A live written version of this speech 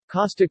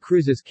Costa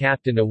Cruz's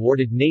captain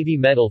awarded Navy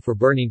Medal for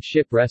burning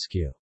ship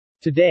rescue.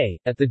 Today,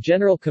 at the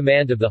General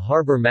Command of the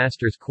Harbor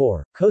Masters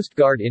Corps, Coast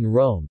Guard in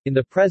Rome, in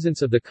the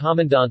presence of the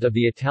Commandant of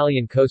the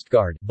Italian Coast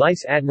Guard,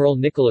 Vice Admiral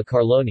Nicola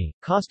Carloni,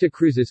 Costa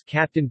Cruz's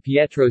captain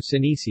Pietro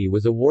Sinisi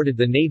was awarded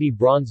the Navy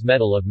Bronze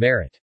Medal of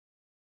Merit.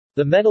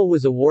 The medal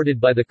was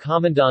awarded by the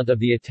Commandant of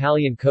the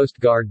Italian Coast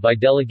Guard by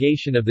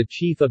delegation of the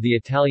Chief of the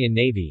Italian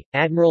Navy,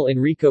 Admiral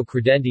Enrico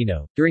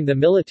Credendino, during the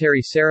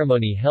military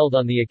ceremony held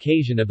on the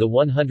occasion of the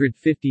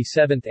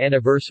 157th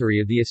anniversary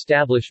of the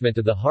establishment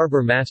of the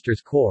Harbor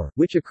Masters Corps,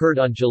 which occurred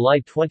on July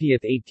 20,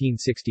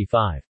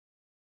 1865.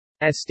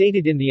 As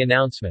stated in the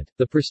announcement,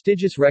 the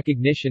prestigious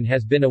recognition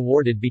has been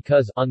awarded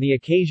because, on the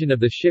occasion of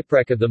the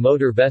shipwreck of the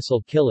motor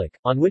vessel Kilic,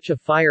 on which a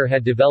fire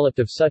had developed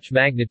of such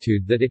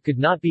magnitude that it could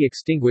not be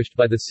extinguished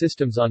by the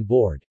systems on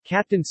board,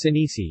 Captain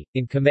Sinisi,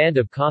 in command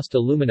of Costa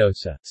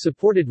Luminosa,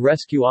 supported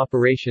rescue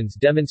operations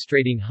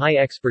demonstrating high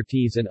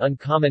expertise and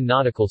uncommon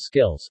nautical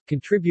skills,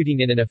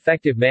 contributing in an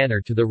effective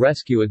manner to the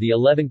rescue of the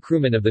 11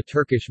 crewmen of the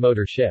Turkish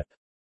motor ship.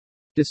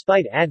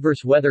 Despite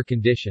adverse weather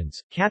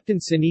conditions, Captain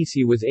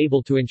Sinisi was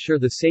able to ensure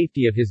the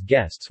safety of his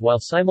guests while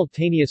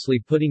simultaneously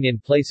putting in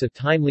place a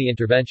timely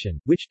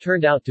intervention, which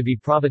turned out to be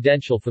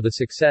providential for the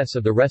success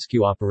of the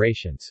rescue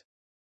operations.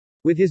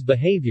 With his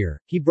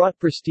behavior, he brought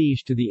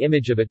prestige to the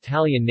image of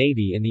Italian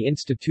Navy in the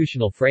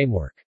institutional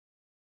framework.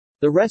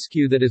 The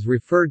rescue that is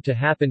referred to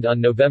happened on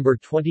November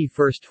 21,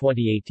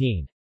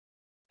 2018.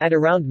 At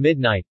around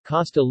midnight,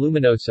 Costa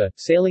Luminosa,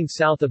 sailing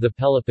south of the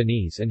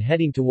Peloponnese and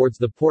heading towards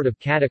the port of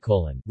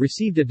Katakoulon,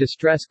 received a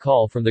distress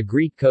call from the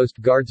Greek Coast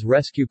Guard's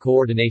Rescue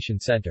Coordination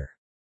Center.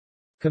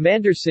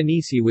 Commander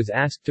Sinisi was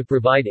asked to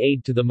provide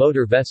aid to the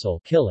motor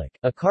vessel Kilic,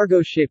 a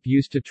cargo ship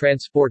used to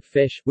transport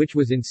fish, which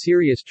was in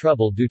serious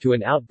trouble due to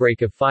an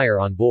outbreak of fire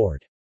on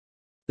board.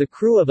 The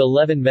crew of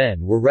 11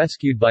 men were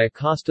rescued by a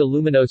Costa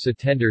Luminosa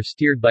tender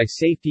steered by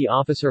Safety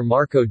Officer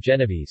Marco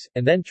Genovese,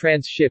 and then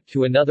transshipped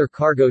to another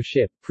cargo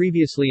ship,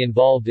 previously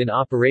involved in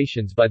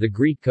operations by the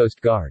Greek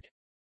Coast Guard.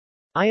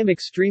 I am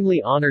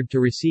extremely honored to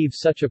receive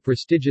such a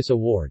prestigious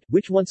award,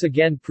 which once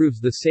again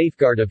proves the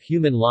safeguard of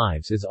human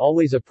lives is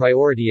always a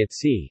priority at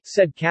sea,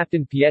 said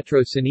Captain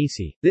Pietro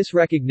Sinisi. This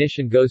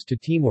recognition goes to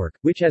teamwork,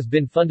 which has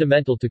been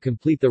fundamental to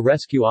complete the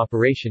rescue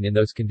operation in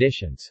those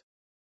conditions.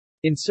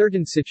 In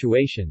certain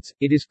situations,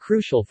 it is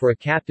crucial for a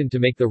captain to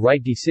make the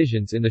right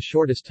decisions in the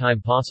shortest time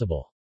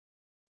possible.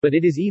 But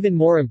it is even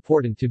more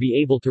important to be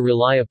able to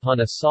rely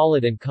upon a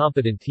solid and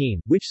competent team,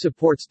 which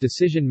supports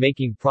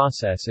decision-making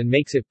process and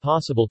makes it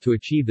possible to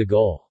achieve the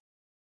goal.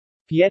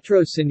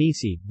 Pietro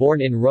Sinisi, born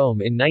in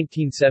Rome in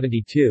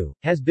 1972,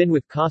 has been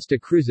with Costa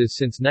Cruises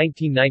since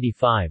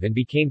 1995 and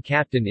became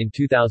captain in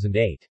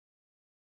 2008.